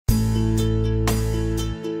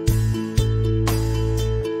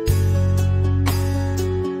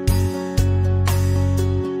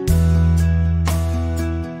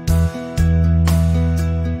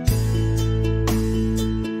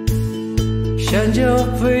Shancho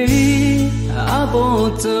abo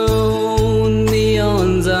tu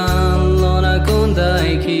neon zan lona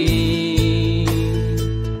kondai ki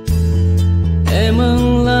emang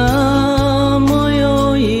la moyo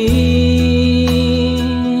yi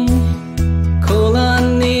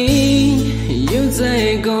kolani yuze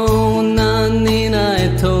go nani nai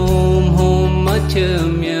tom hom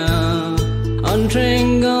machemya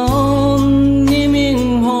antrengon niming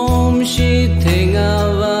hom shi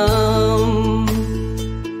tengawa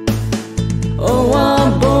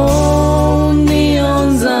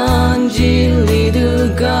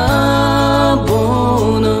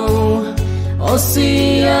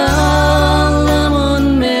Osia lemon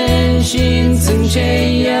menshin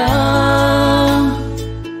sungcheya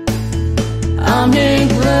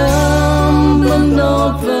Amik lem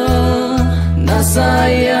blumdova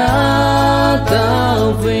nasaya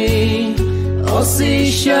tawi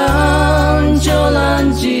Osishan cholan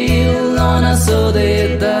jilona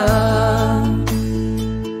sotheta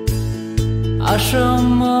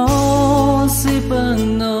Ashramo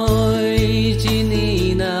sipanoi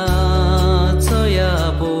jinina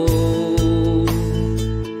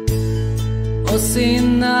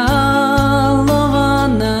Osina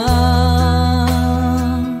lovana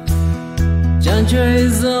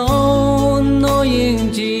Janjwezo no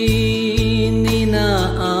yingji nina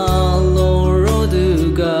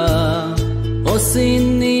aloroduga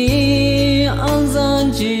Osini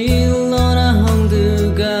anzanji lona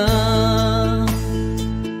hongduga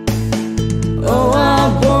O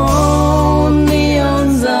aboni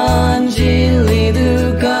anzanji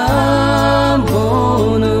liduga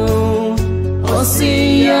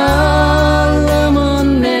Osia lemon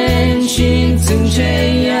menshin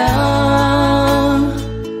sungcheya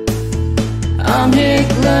Amik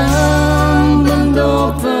lem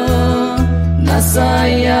blumdova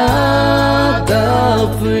nasaya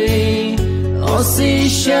tawi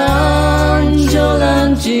Osishan jolan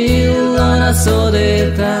jilona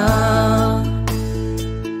sotheta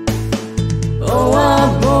O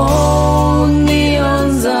aboni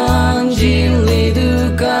onzan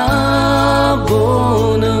jiliduka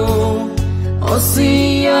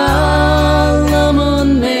Osia lemon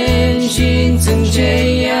menshin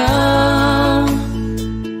sungcheya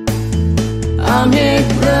Amik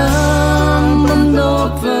lem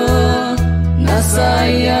blumdova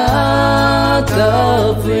nasaya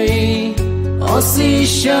tawi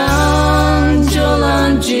Osishan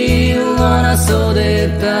jolan jilona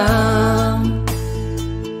sotheta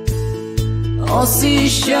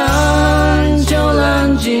Osishan jolan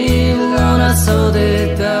jilona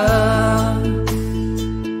sotheta